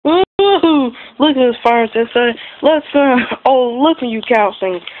Woo! Look at this fire inside. Let's oh, look at you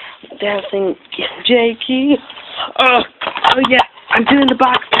dancing, Jakey. Oh yeah, I'm doing the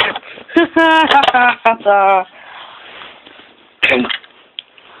box now.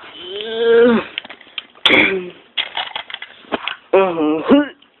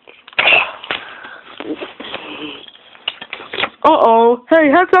 Uh-oh. Hey,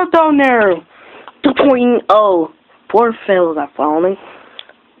 heads up down there. 2.0. Poor fellows are falling.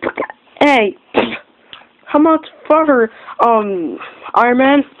 Hey, how much further, Iron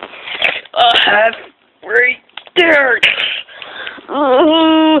Man? Right there.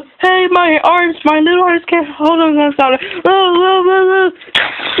 Hey, my little arms can't hold on that side.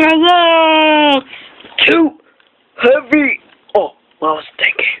 Too heavy. Oh, I was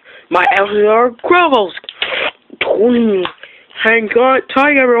thinking. My elbows are gravels. Hang on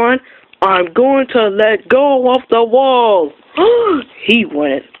tight, everyone. I'm going to let go of the wall. He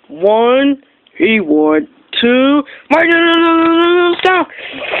went. 1. He went. 2. Stop.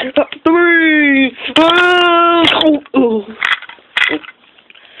 3.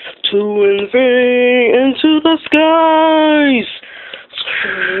 2 and 3 into the skies.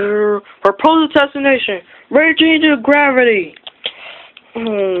 Proposed destination. Raging to gravity.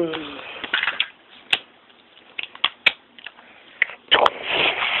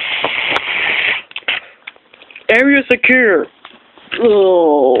 Area secure.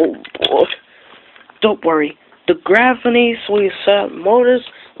 Oh, boy. Don't worry. The gravity will set motors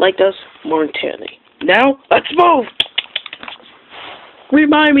like us momentarily. Now, let's move!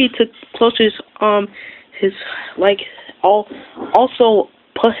 Remind me to close his also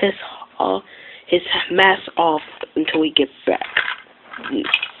put his mask off until we get back.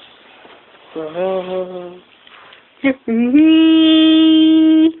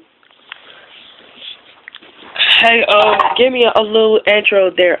 Hey, give me a little intro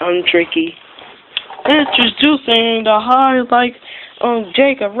there, Tricky. Introducing the highlight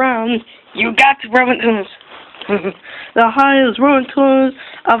Jake around. You got to run tunes. The highest run tunes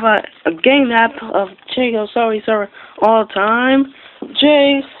of a game app of Jake. Sorry, all the time.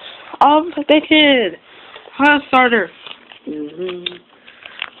 Jake of the kid. Hot starter.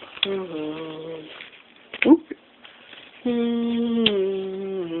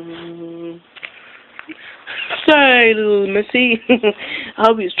 Say, little Missy,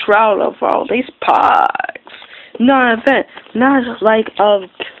 I'll be proud of all these parks. Not like a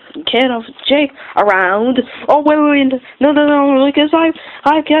kid of Jake around. Oh wait, no, because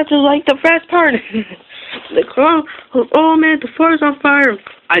I got to like the fast part. Oh man, the floor's on fire.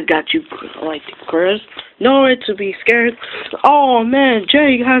 I got you, like Chris. No need to be scared. Oh man,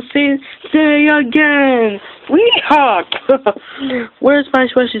 Jake has seen day again. We hug. Where's my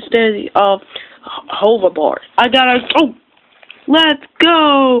special steady hoverboard? I gotta go. Let's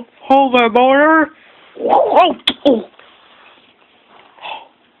go, hoverboarder.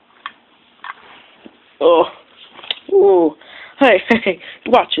 Oh, hey,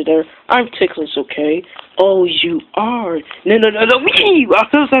 watch it there. I'm ticklish, okay? Oh, you are. No, me. I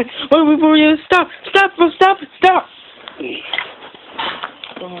was like, wait before you stop.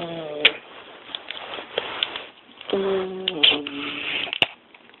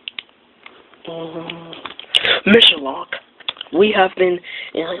 Mission log. We have been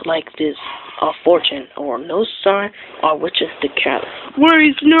like this fortune or no sign or which is the cat.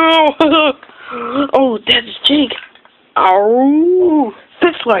 Wait, no! Oh, that's Jake. Oh,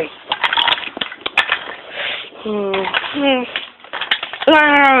 this way.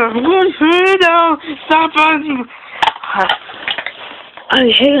 Stop us! I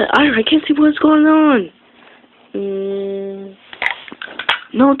can't see what's going on.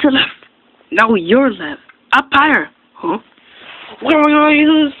 No, to left. No, your left. Up higher. Huh? What are we going to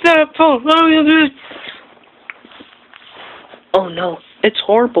use this phone? Oh no, it's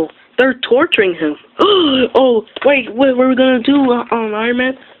horrible. They're torturing him. Oh, wait, what are we going to do, Iron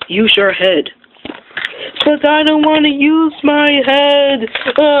Man? Use your head. But I don't want to use my head.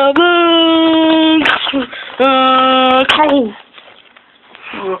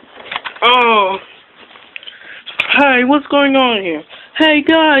 Oh. Hey, what's going on here? Hey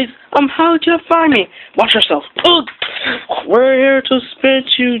guys, how'd you find me? Watch yourself. Ugh. We're here to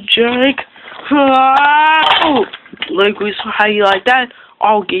spit you, Jake. Like how you like that?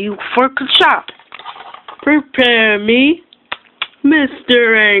 I'll get you for a shot. Prepare me,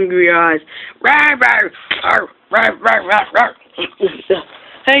 Mr. Angry Eyes.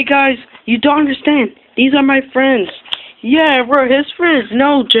 Hey guys, you don't understand. These are my friends. Yeah, we're his friends.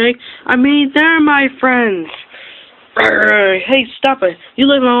 No, Jake. I mean, they're my friends. Hey, stop it. You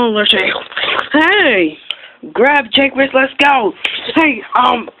leave me alone, Jake. Hey! Grab Jake, Rich, let's go. Hey,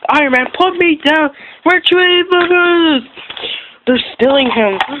 Iron Man, put me down. Retrieve. They're stealing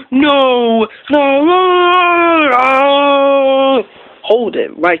him. No, no, no. Hold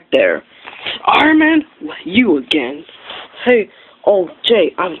it right there. Iron Man, you again. Hey, oh,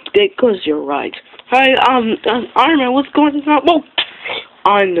 Jay, I'm dead because you're right. Hey, Iron Man, what's going on? Whoa.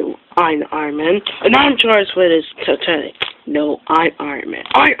 I'm Iron Man, and I'm charged with this Titanic. No, I'm Iron Man.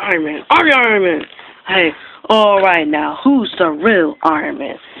 I'm Iron Man. I'm Iron Man. Hey, alright now, who's the real Iron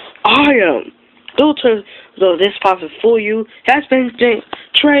Man? I am. Though this prophet fool you, has been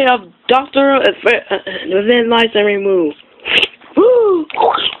tray of doctoral within lights and removed. Woo!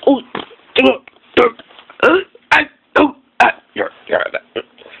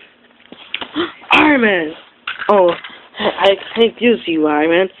 Iron Man. Oh, I confuse you, Iron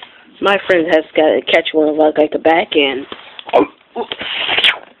Man. My friend has got to catch one of us like the back end.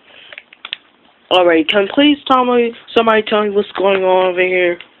 Alright, can please somebody tell me what's going on over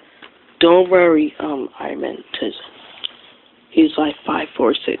here? Don't worry, Iron Man, 'cause he's like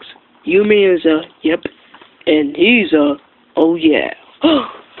 5'4'6". You mean is a yep, and he's a oh yeah.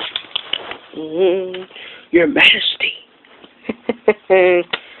 Your Majesty.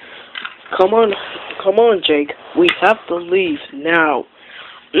 Come on, Jake. We have to leave now.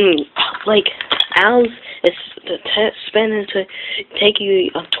 Like, Al's is spending to take you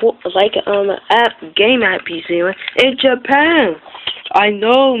a tour, like game at PC in Japan. I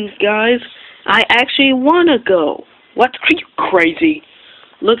know, guys. I actually wanna go. What? Are you crazy?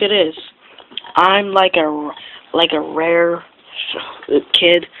 Look at this. I'm like a rare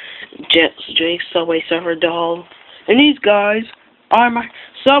kid, Jake Subway Surfer doll, and these guys are my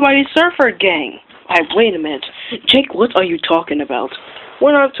Subway Surfer gang. Wait a minute, Jake. What are you talking about?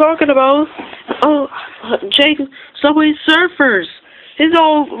 What I'm talking about? Oh, Jake Subway Surfers. It's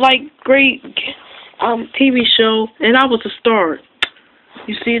all like great TV show, and I was a star.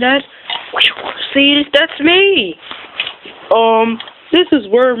 You see that? See, that's me. This is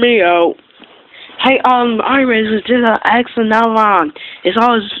word me out. Hey, Iron Man, this is just an accent now on. It's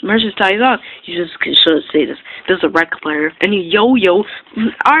all merchandise on. You just should say this. This is a record player, and you yo-yo.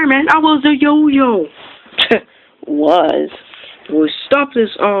 Iron Man, I was a yo-yo. Was. We'll stop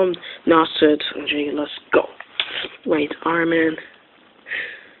this, nonsense. Jay, let's go. Wait, Iron Man.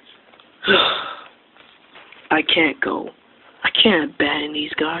 I can't go. I can't abandon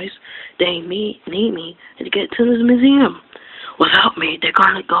these guys. They need me to get to this museum. Without me, they're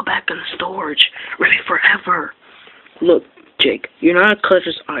gonna go back in the storage, really forever. Look, Jake, you're not a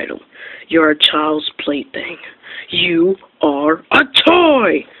collector's item. You're a child's plaything. You are a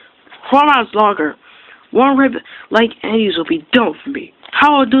toy! 4 months longer. One rib like Andy's will be done for me.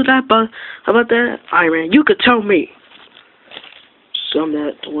 How I'll do that, but how about that, Iron Man? You could tell me. Some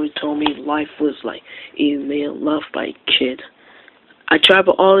that toy told me life was like even made love by a kid. I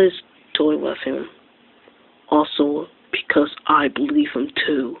travel all this toy with him. Also, because I believe him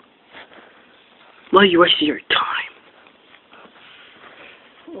too. Well, you wasted your time.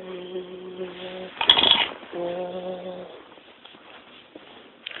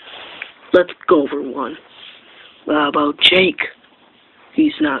 Let's go over one. How about Jake?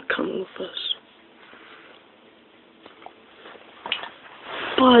 He's not coming with us.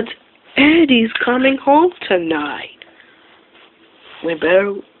 But Eddie's coming home tonight. We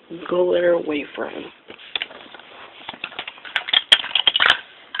better go let her away from him.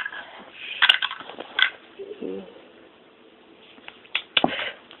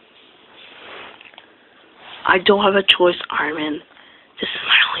 I don't have a choice, Iron Man. This is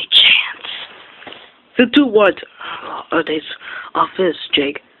my only chance. To do what? Days of this,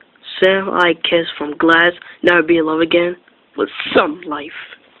 Jake. Sam, I kiss from glass, never be in love again, with some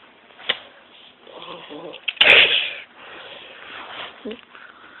life.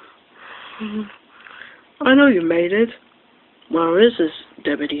 I know you made it. Well, this is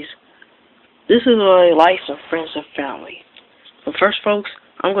deputies. This is my life of friends and family. But first, folks,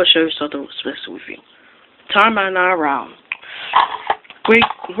 I'm going to show you something special with you. Time and not around. Great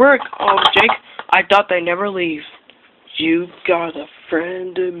work, Jake. I thought they'd never leave. You got a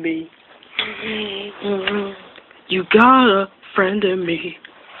friend in me. You got a friend in me.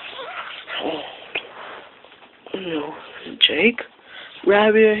 No, Jake.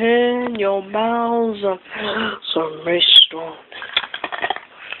 Grab your hand, your mouth's so very strong.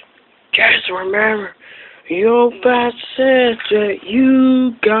 Just remember, your past said that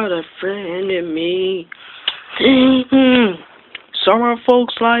you got a friend in me. Some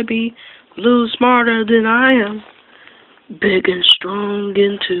folks like me a little smarter than I am. Big and strong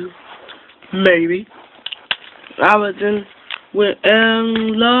and too. Maybe. I was in Will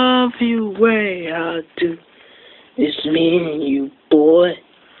love you way I do. It's me and you, boy.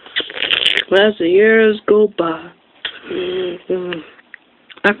 As the years go by,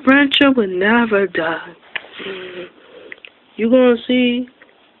 our friendship will never die. You gonna see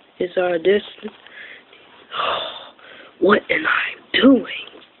it's our destiny. What am I doing?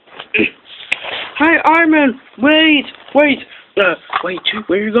 Hey, Armin, wait. Wait,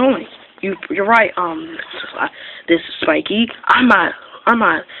 where you going? You're right. This is Spiky. I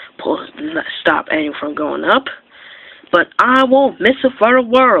might stop anyone from going up, but I won't miss it for the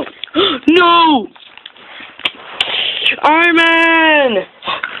world. No, Armin.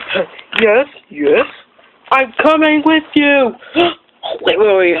 Yes. I'm coming with you. Wait.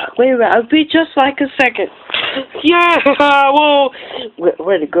 I'll be just like a second. Yeah. Whoa.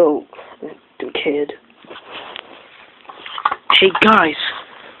 Where to go, kid? Hey guys,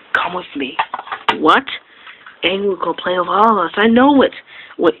 come with me. What? Amy will go play with all of us. I know it.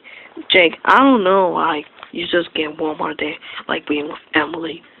 Wait, Jake, I don't know why you just get one more day like being with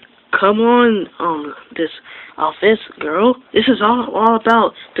Emily. Come on, this girl. This is all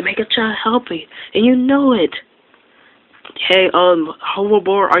about to make a child healthy, and you know it. Hey,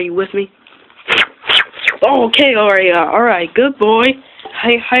 hoverboard, are you with me? Oh, okay, all right, good boy.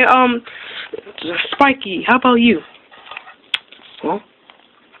 Hey, Spiky, how about you? Huh?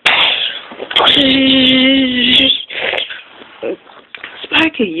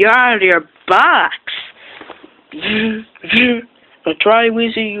 Spiky, you're out of your box. I'll try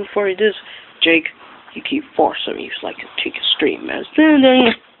wheezing you for this, Jake. You keep forcing me like a take a stream, man.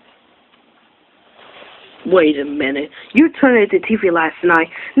 Wait a minute. You turned into TV last night.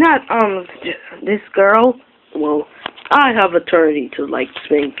 Not this girl. Well, I have authority to like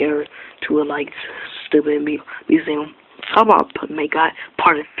spank her to a like stupid museum. How about make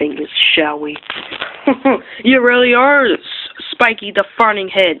part of fingers, shall we? You really are Spiky the farting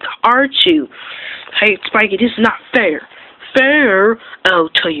head, aren't you? Hey, Spiky, this is not fair. Fair? I'll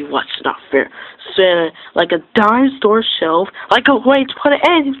tell you what's not fair. Santa, like a dime store shelf, like a way to put it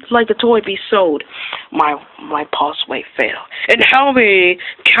in, like a toy be sold. My pulse way fatal. And help me,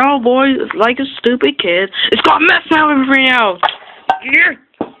 cowboy, like a stupid kid. It's got mess out of me now. Yeah.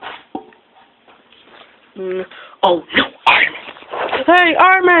 Oh no, Armin! Hey,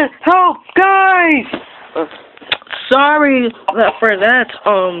 Armin, help, guys! Sorry for that,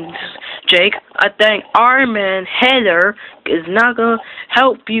 Jake. I think Armin Heather is not gonna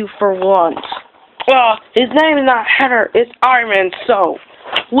help you for once. Well, his name is not Heather, it's Armin, so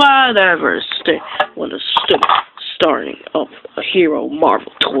whatever. What a stupid starting of a hero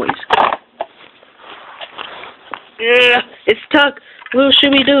Marvel toys. Yeah, it's stuck. What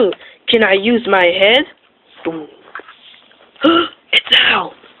should we do? Can I use my head? Boom. It's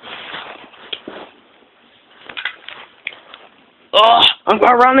out. Oh, I'm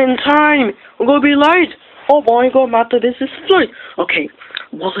gonna run in time. I'm gonna be late. Oh boy, I'm going after this is flight. Okay,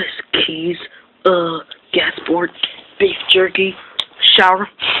 Wallace, keys, gas board, beef jerky, shower.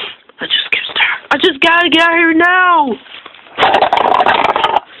 I just gotta get out of here now.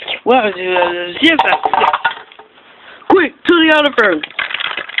 Well, quick to the other phone.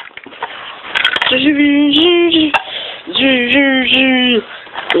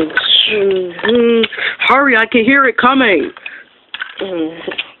 Hurry, I can hear it coming.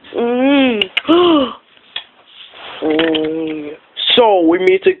 So we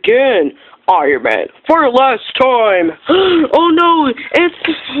meet again, Iron Man, for the last time. Oh no, it's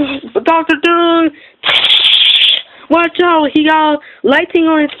Dr. Doom. Watch out, he got lighting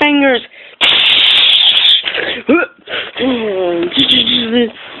on his fingers.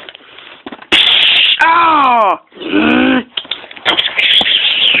 Ah!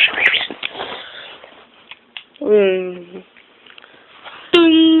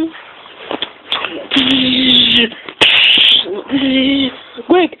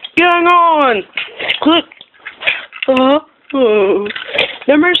 Quick, get on! Quick!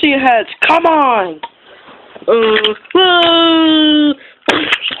 The mercy heads, come on!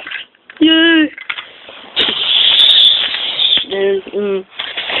 Yeah.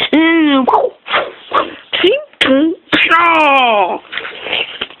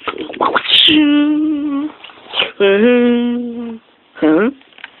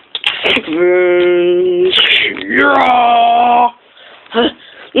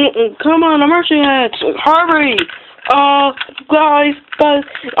 Come on, emergency heads, hurry! Guys,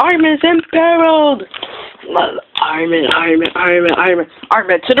 Iron Man's imperiled! Iron Man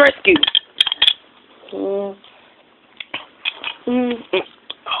to the rescue!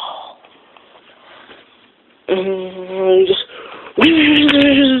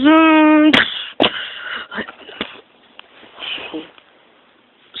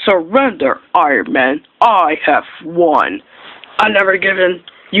 Surrender, Iron Man. I have won. I never given.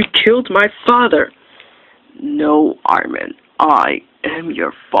 You killed my father. No, Iron Man. I am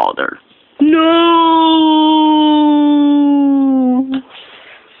your father. No!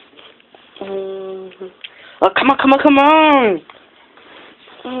 Oh, come on!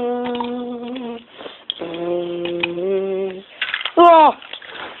 Oh,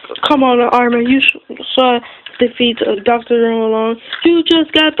 come on, Iron Man. You saw defeat Dr. Alone. You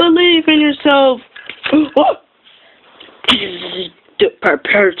just gotta believe in yourself.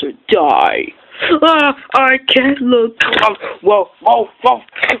 Prepare to die. I can't look. Whoa.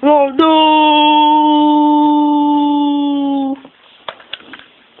 Oh,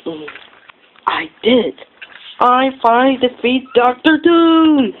 no. I did. I finally defeat Dr.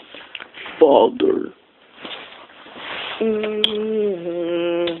 Doom. Father.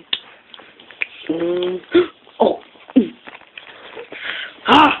 Oh.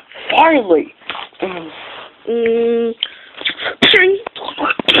 Finally.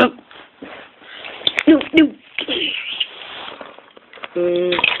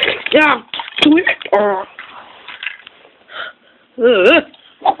 Yeah.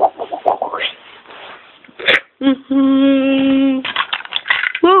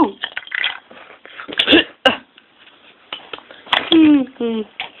 Whoa.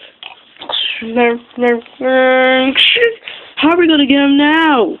 How are we gonna get him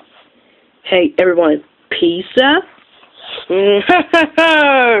now? Hey, everyone, pizza?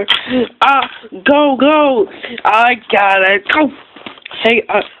 Go! I gotta go. Hey,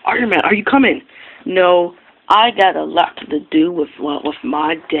 Iron Man, are you coming? No, I got a lot to do with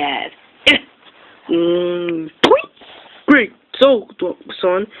my dad. Great, so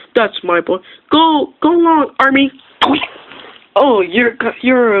son, that's my boy. Go on, Army. Oh,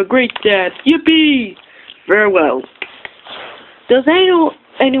 you're a great dad. Yippee! Very well. Does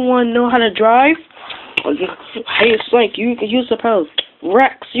anyone know how to drive? Hey, Slink, you can use the pedals.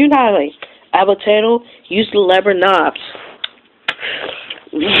 Rex, you know how to Abitato, use the lever knobs.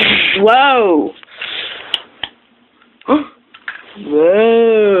 Whoa!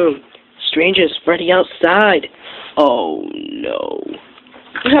 Whoa! Strangers spreading outside. Oh no!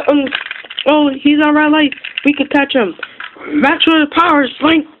 Oh, he's on red light. We could catch him. Match with the power,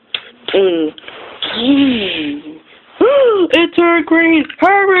 Slink. It turned green!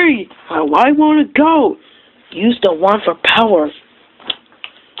 Hurry! I want to go! Use the one for power.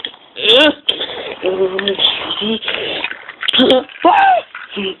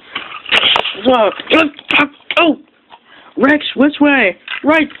 Oh! Rex, which way?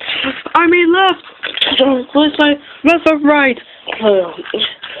 Right! I mean left! Which side? Left or right?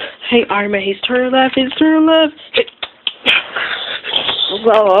 Hey, Iron Man, he's turning left!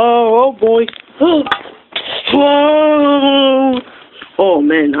 Oh boy! Whoa! Oh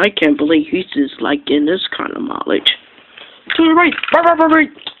man, I can't believe he's just like getting this kind of mileage. To the right!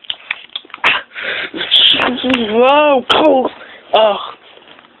 Right! Whoa! Cool! Oh,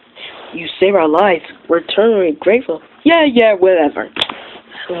 you saved our lives. We're eternally grateful. Yeah, whatever.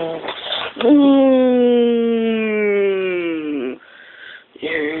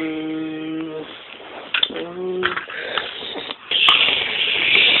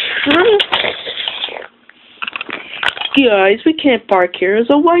 Guys, we can't park here. It's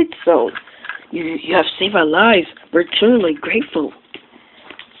a white zone. You have saved our lives. We're eternally grateful.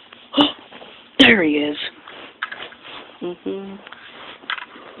 There he is. You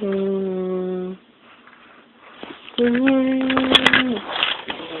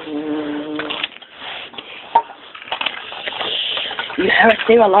have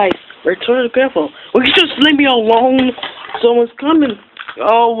saved our lives. We're eternally grateful. Will you just leave me alone? Someone's coming.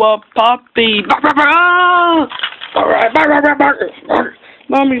 Oh, Poppy. Alright,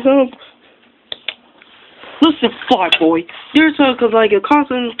 Mommy's home. Listen, Fly Boy, there's a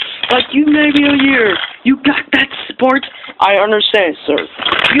constant, you maybe a year. You got that, sport? I understand, sir.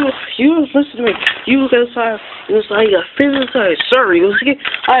 You listen to me. You was outside. It was like a physical size, sir.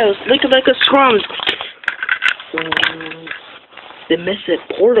 I was looking like a scrum. The missing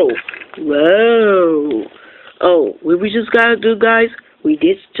portal. Whoa. Oh, what we just gotta do, guys? We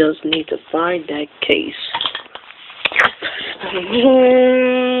just need to find that case.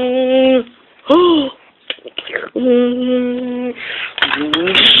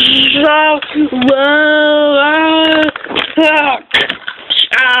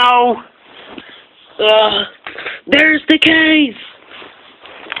 Ow! There's the case!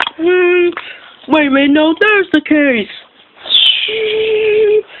 Wait a minute, no, there's the case!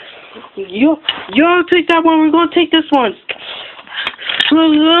 You don't take that one, we're gonna take this one!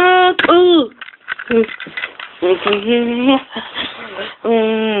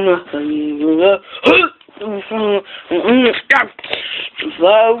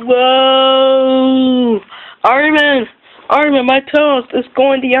 Whoa! Armin, my toast is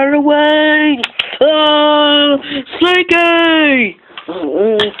going the other way. Slinky!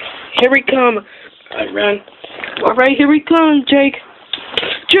 Here we come. I ran. All right, here we come, Jake.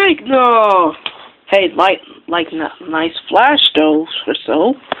 Jake, no. Hey, nice flash though, or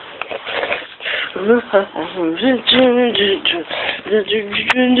so.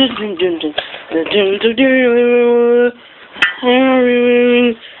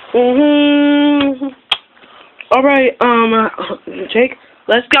 All right, Jake,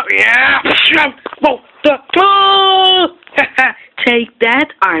 let's go. Yeah. Take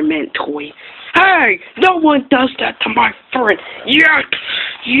that, Iron Man toy. Hey, no one does that to my friend. Yeah.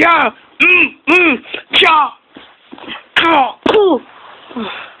 Yeah. Cool.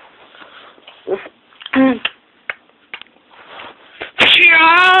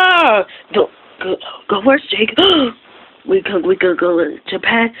 Yeah. Go where's Jake? We could go to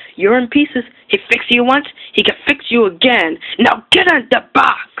Japan. You're in pieces. He fixed you once. He can fix you again. Now get in the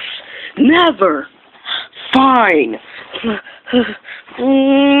box. Never. Fine.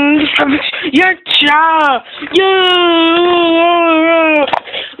 Yeah.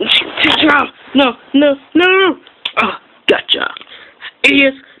 No. Oh, gotcha.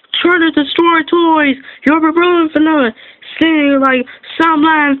 Idiots, try to destroy toys. You're a ruin for nothing. Singing like some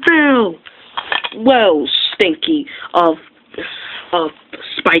landfill. Well, stinky of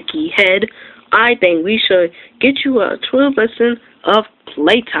spiky head. I think we should get you a 12 lesson of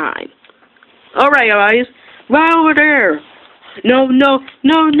playtime. Alright, guys. Right over there. No.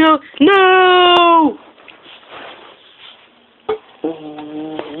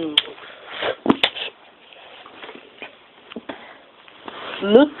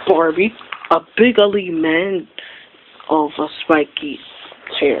 Look, Barbie. A big ugly man of a spiky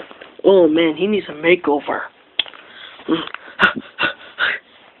chair. Oh man, he needs a makeover.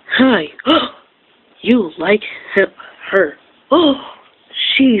 Hi. You like her. Oh,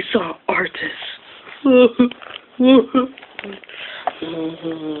 she's an artist.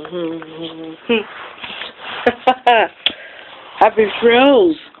 Happy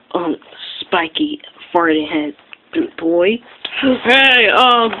trails, spiky farting head boy. Hey,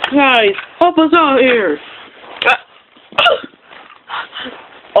 guys, help us out here.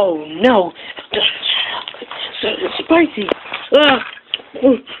 Oh no, spicy.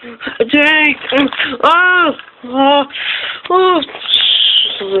 Jake.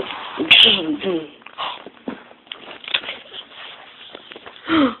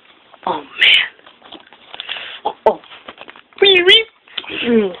 Oh man. Oh.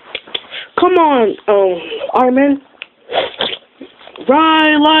 Come on, Armin.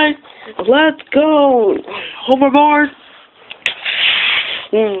 Right, let's go. Hoverboard.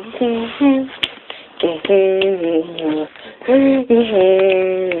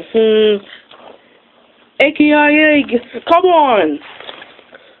 AKIA, come on,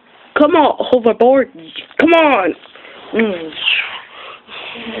 hoverboard, come on.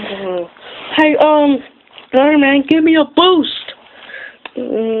 Hey, Iron Man, give me a boost.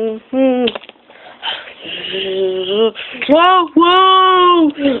 Whoa,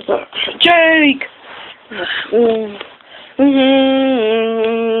 Jake.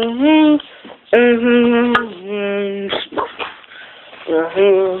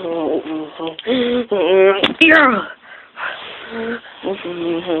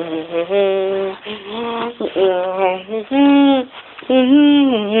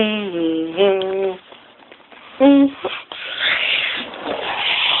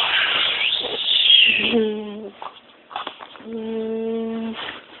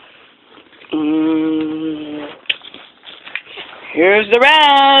 Here's the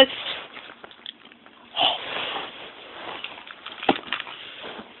rest.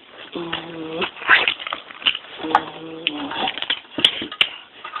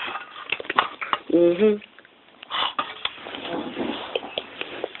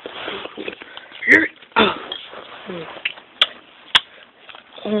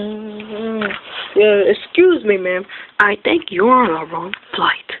 Excuse me, ma'am. I think you're on a wrong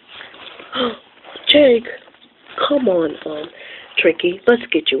flight. Jake, come on, Tricky. Let's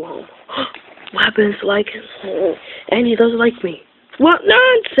get you home. Weapons like, and he doesn't like me. What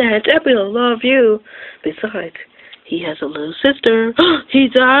nonsense! Everyone will love you. Besides, he has a little sister. He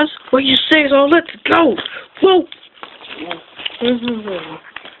does? What you say? So let's go. Whoa.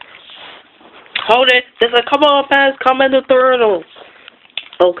 Hold it. There's a couple of pads coming to turtle.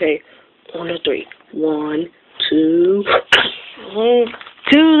 Okay. 1 to 3. 1, 2.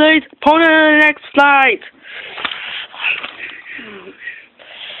 Too late. Point to the next slide.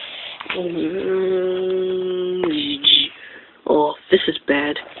 Oh, this is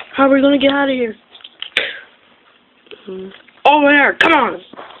bad. How are we gonna get out of here? Over there, come on!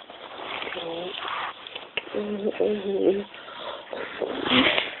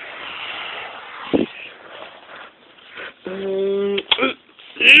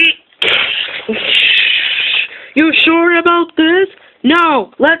 You sure about this?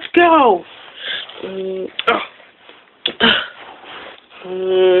 No, let's go!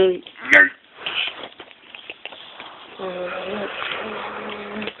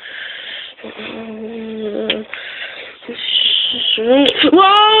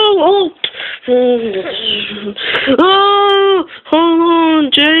 Whoa! Oh, hold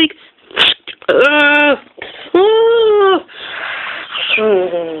on, Jake.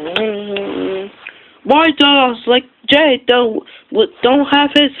 Why does like Jake don't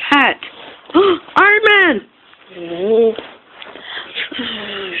have his hat? Iron Man.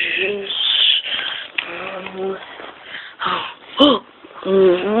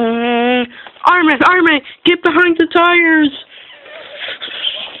 Iron Man, get behind the tires.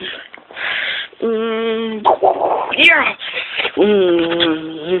 Yeah.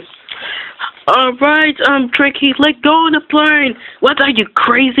 Alright, Tricky, let go of the plane. What, are you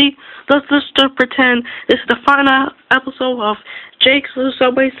crazy? Let's just pretend this is the final episode of Jake's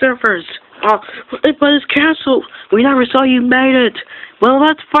Subway Surfers. But it's canceled. We never saw you made it. Well,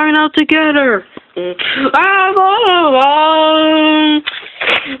 let's find out together.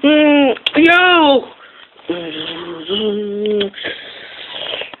 Yo!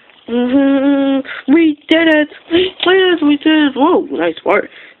 We did it! We did it! Whoa, nice part.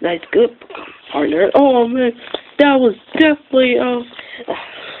 Nice, good partner. Oh man, that was definitely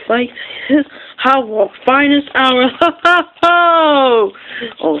like our finest hour.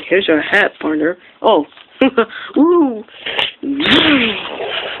 Oh, here's your hat, partner. Oh, ooh.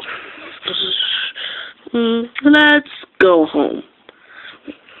 Let's go home.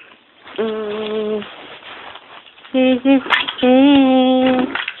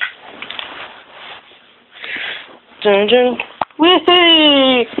 Dun dun,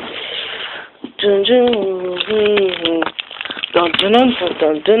 wee! Dun dun, dun dun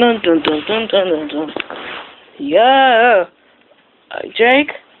dun dun dun dun dun dun dun. Yeah,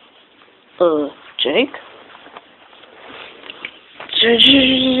 Jake. Jake.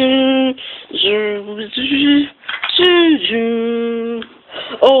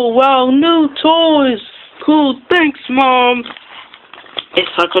 Oh wow, new toys. Cool, thanks, Mom.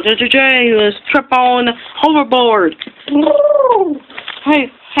 It's Uncle J. Let's trip on hoverboard. Woo!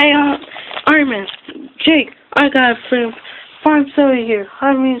 Hey, Iron Man, Jake, I got a friend, Farm Zoe here. I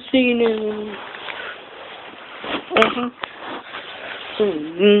haven't seen him.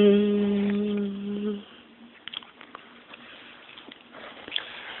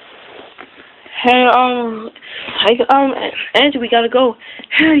 Hey, Angie, we gotta go.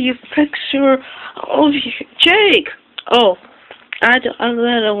 Hey, you picture of Jake. Oh. I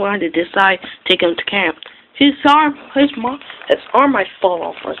don't want to decide to take him to camp. His arm might fall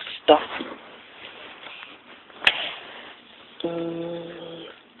off or stuff.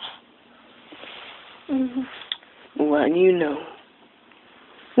 Well, you know.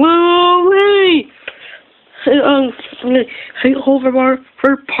 Whoa, wait! Hey, over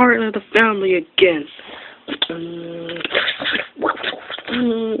for part of the family again.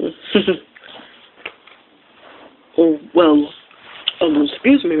 Oh well.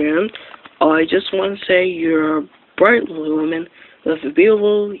 Excuse me, ma'am. I just want to say you're a bright woman with a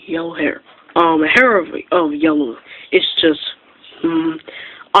beautiful yellow hair. Hair of yellow. It's just,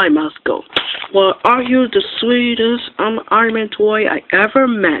 I must go. Well, are you the sweetest Iron Man toy I ever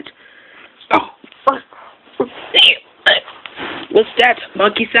met? Oh, what's that?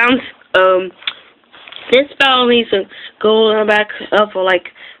 Monkey sounds? This fellow needs to go back up for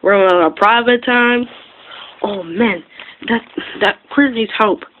like a private time. Oh man. That Chris needs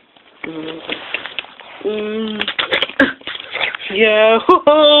help. Yeah. Yeah.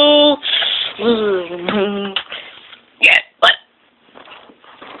 What?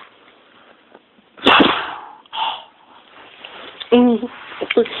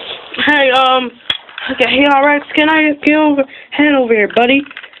 Hey, okay, hey, alright, can I hand over here, buddy?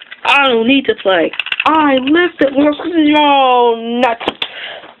 I don't need to play. I lifted your nuts.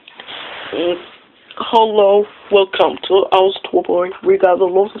 Hello, welcome to Owl's Toy Boy. We got the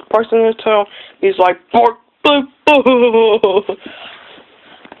lowest person in town. He's like, bark, bark, bark.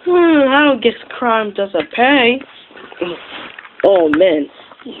 I don't guess crime doesn't pay. Oh man,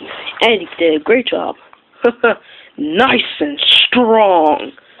 Andy did a great job. Nice and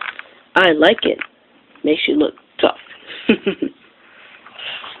strong. I like it. Makes you look tough.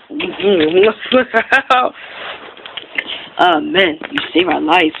 Man, you saved our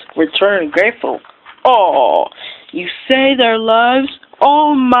lives. Return grateful. Oh, you saved their lives.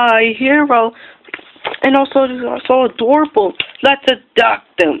 Oh, my hero. And also, they're so adorable. Let's adopt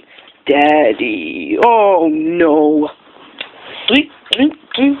them. Daddy. Oh, no.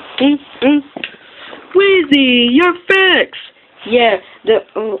 Wheezy, you're fixed. Yeah,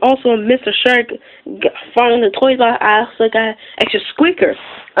 also Mr. Shark found the toys. I also got extra squeaker.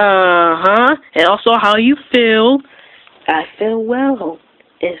 And also, how you feel? I feel well.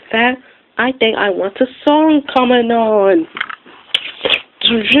 In fact, I think I want a song coming on.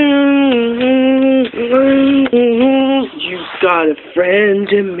 You got a friend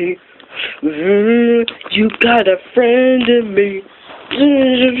in me. You got a friend in me.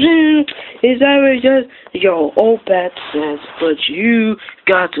 Is that just your old bad sense? But you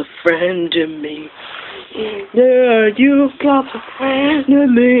got a friend in me. Yeah, you got a friend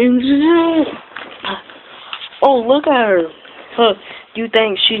in me. Oh, look at her. Huh. You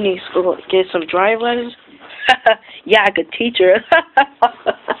think she needs to get some driving lessons? Yeah, I could teach her.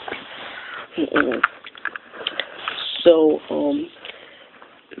 So,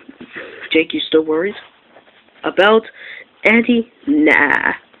 Jake, you still worried about Andy?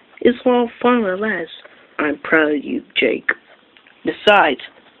 Nah, it's all fun and last. I'm proud of you, Jake. Besides,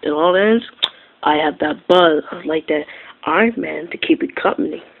 in all ends, I have that buzz like that Iron Man to keep it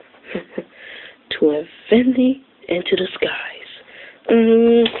company. To infinity and to the skies.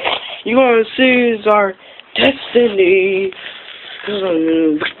 You're gonna see is our destiny.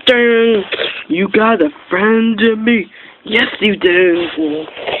 You got a friend in me. Yes, you do.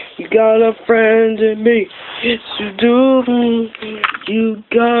 You got a friend in me. Yes, you do. You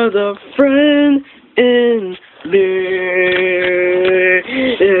got a friend in me.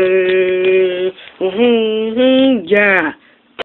 Yeah.